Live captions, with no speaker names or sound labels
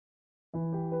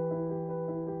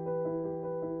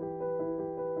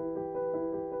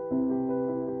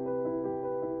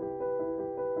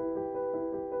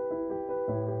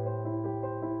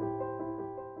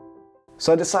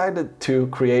So I decided to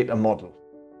create a model.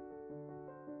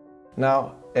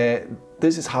 Now,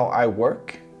 this is how I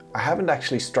work. I haven't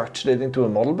actually structured it into a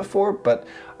model before, but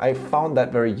I found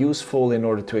that very useful in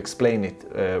order to explain it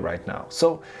right now.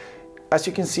 So, as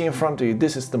you can see in front of you,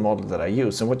 this is the model that I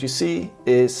use. And what you see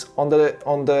is on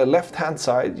the left-hand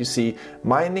side, you see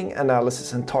mining,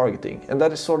 analysis, and targeting. And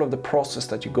that is sort of the process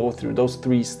that you go through, those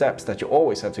 3 steps that you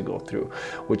always have to go through,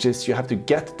 which is you have to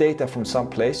get data from some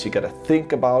place, you gotta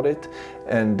think about it,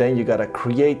 and then you gotta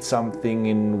create something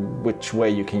in which way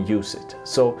you can use it.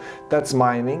 So that's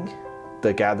mining,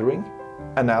 the gathering,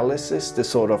 analysis, the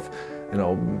sort of, you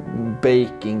know,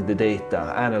 baking the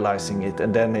data, analyzing it,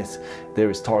 and then there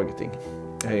is targeting,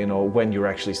 you know, when you're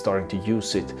actually starting to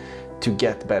use it to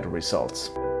get better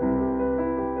results.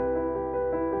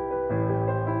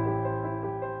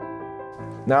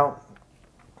 Now,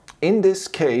 in this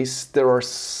case, there are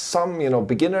some, you know,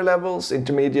 beginner levels,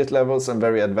 intermediate levels, and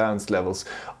very advanced levels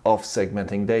of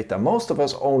segmenting data. Most of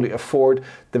us only afford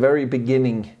the very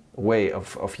beginning way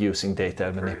of using data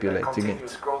and manipulating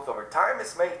continuous it. Growth over time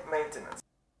is maintenance.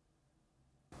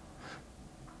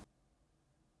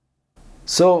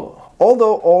 So,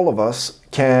 although all of us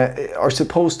are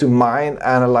supposed to mine,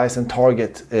 analyze, and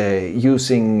target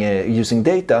using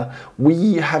data,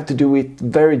 we have to do it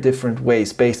very different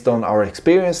ways based on our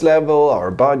experience level,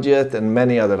 our budget, and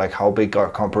many other, like how big our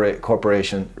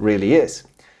corporation really is.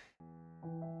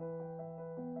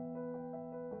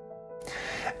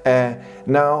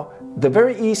 Now, the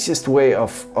very easiest way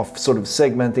of sort of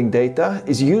segmenting data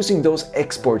is using those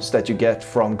exports that you get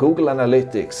from Google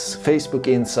Analytics, Facebook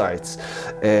Insights,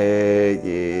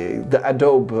 the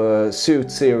Adobe Suite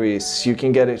series. You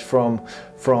can get it from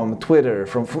Twitter,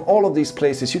 from all of these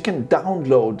places. You can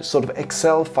download sort of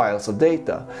Excel files of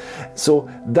data. So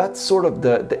that's sort of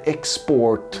the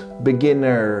export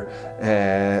beginner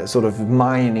sort of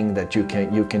mining that you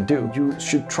can do. You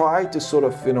should try to sort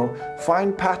of, you know,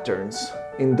 find patterns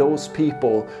in those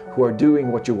people who are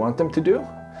doing what you want them to do,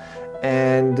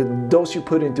 and those you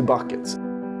put into buckets.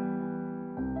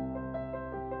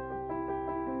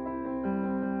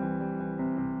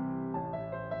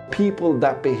 People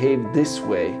that behave this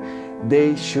way,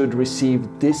 they should receive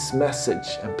this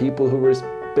message, and people who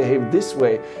behave this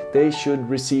way, they should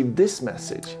receive this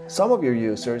message. Some of your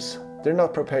users, they're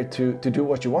not prepared to do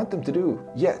what you want them to do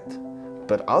yet,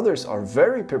 but others are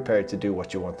very prepared to do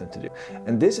what you want them to do.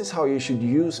 And this is how you should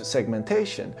use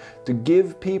segmentation, to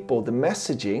give people the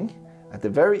messaging at the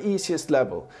very easiest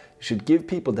level. You should give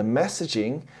people the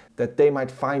messaging that they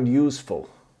might find useful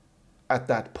at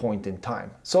that point in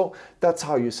time. So that's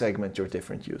how you segment your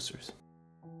different users.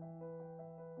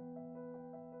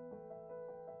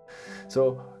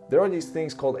 So there are these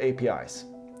things called APIs.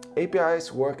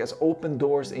 APIs work as open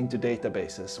doors into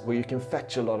databases where you can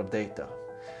fetch a lot of data.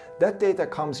 That data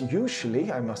comes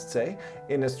usually, I must say,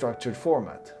 in a structured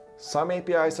format. Some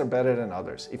APIs are better than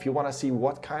others. If you want to see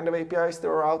what kind of APIs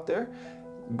there are out there,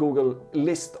 Google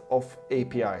list of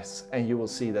APIs and you will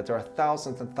see that there are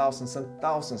thousands and thousands and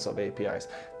thousands of APIs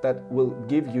that will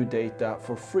give you data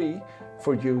for free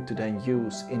for you to then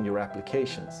use in your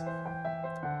applications.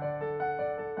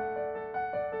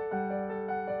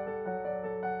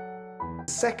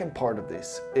 The second part of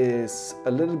this is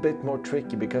a little bit more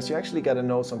tricky because you actually got to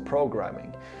know some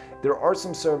programming. There are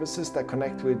some services that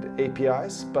connect with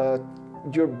APIs, but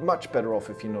you're much better off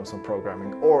if you know some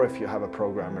programming or if you have a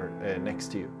programmer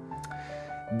next to you.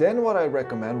 Then what I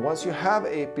recommend, once you have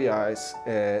APIs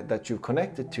that you've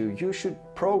connected to, you should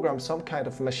program some kind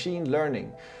of machine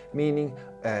learning, meaning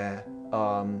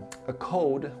a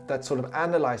code that sort of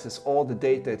analyzes all the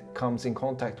data it comes in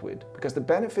contact with. Because the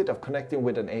benefit of connecting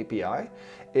with an API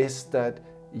is that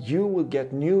you will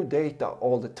get new data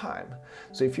all the time.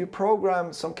 So if you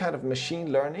program some kind of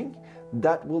machine learning,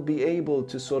 that will be able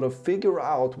to sort of figure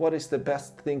out what is the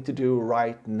best thing to do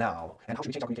right now. And how should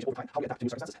we change our communication over time, how we adapt to new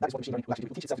circumstances. That is what machine learning will actually do. It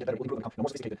will teach itself to get better, will improve and become more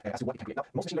sophisticated as to what it can create. Now,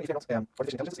 most machine learning frameworks,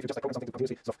 artificial intelligence, if you just like program something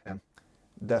continuously,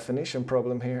 so definition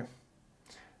problem here.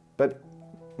 But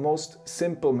most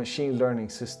simple machine learning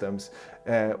systems,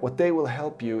 what they will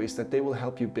help you is that they will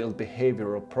help you build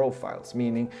behavioral profiles,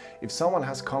 meaning if someone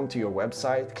has come to your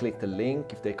website, click the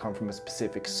link, if they come from a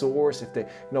specific source, if they,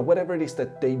 whatever it is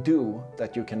that they do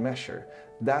that you can measure,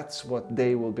 that's what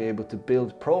they will be able to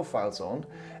build profiles on,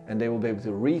 and they will be able to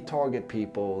retarget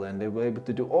people, and they will be able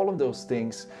to do all of those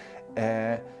things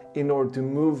in order to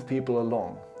move people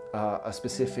along a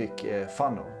specific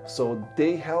funnel. So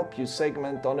they help you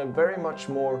segment on a very much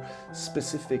more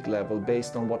specific level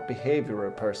based on what behavior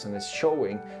a person is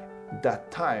showing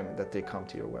that time that they come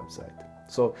to your website.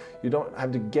 So you don't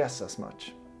have to guess as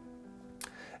much.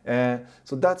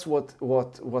 So that's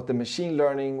what the machine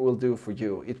learning will do for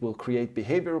you. It will create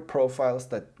behavioral profiles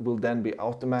that will then be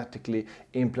automatically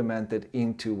implemented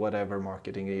into whatever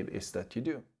marketing it is that you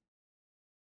do.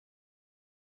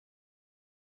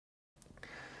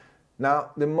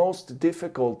 Now, the most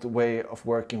difficult way of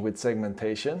working with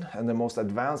segmentation and the most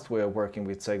advanced way of working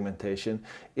with segmentation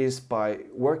is by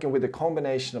working with a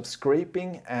combination of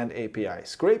scraping and API.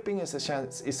 Scraping is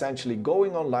essentially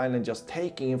going online and just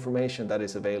taking information that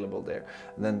is available there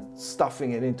and then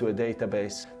stuffing it into a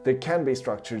database. There can be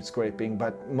structured scraping,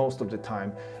 but most of the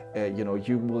time,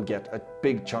 you will get a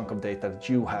big chunk of data that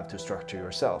you have to structure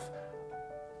yourself.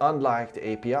 Unlike the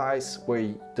APIs,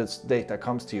 where this data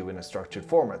comes to you in a structured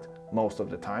format most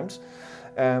of the times,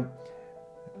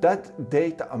 that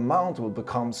data amount will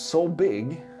become so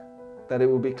big that it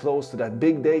will be close to that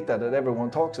big data that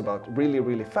everyone talks about really,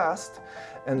 really fast.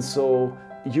 And so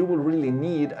you will really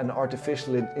need an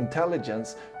artificial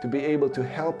intelligence to be able to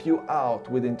help you out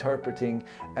with interpreting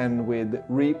and with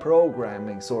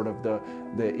reprogramming sort of the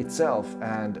itself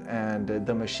and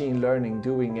the machine learning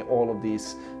doing all of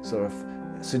these sort of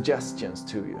suggestions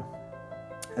to you.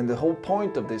 And the whole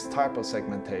point of this type of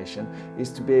segmentation is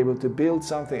to be able to build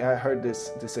something. I heard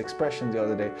this expression the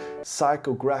other day,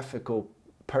 psychographical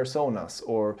personas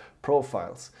or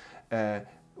profiles,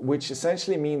 which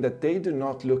essentially mean that they do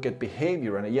not look at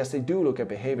behavior. And yes, they do look at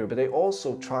behavior, but they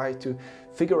also try to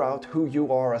figure out who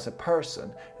you are as a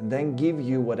person and then give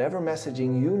you whatever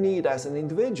messaging you need as an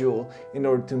individual in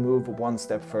order to move one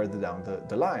step further down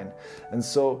the line. And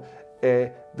so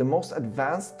the most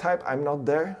advanced type, I'm not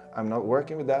there, I'm not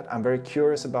working with that. I'm very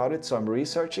curious about it, so I'm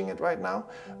researching it right now,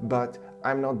 but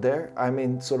I'm not there. I'm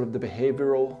in sort of the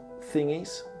behavioral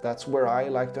thingies. That's where I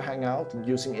like to hang out,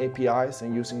 using APIs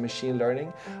and using machine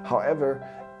learning. However,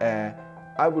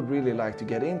 I would really like to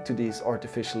get into these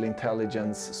artificial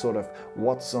intelligence sort of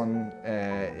Watson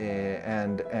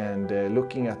and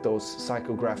looking at those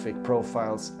psychographic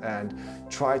profiles and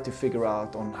try to figure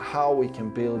out on how we can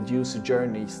build user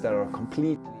journeys that are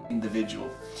completely individual.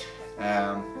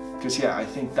 Because yeah, I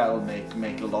think that'll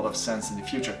make a lot of sense in the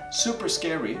future. Super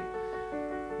scary,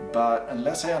 but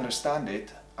unless I understand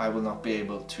it, I will not be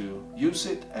able to use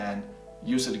it and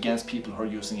use it against people who are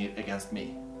using it against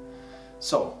me.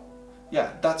 So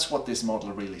yeah, that's what this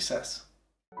model really says.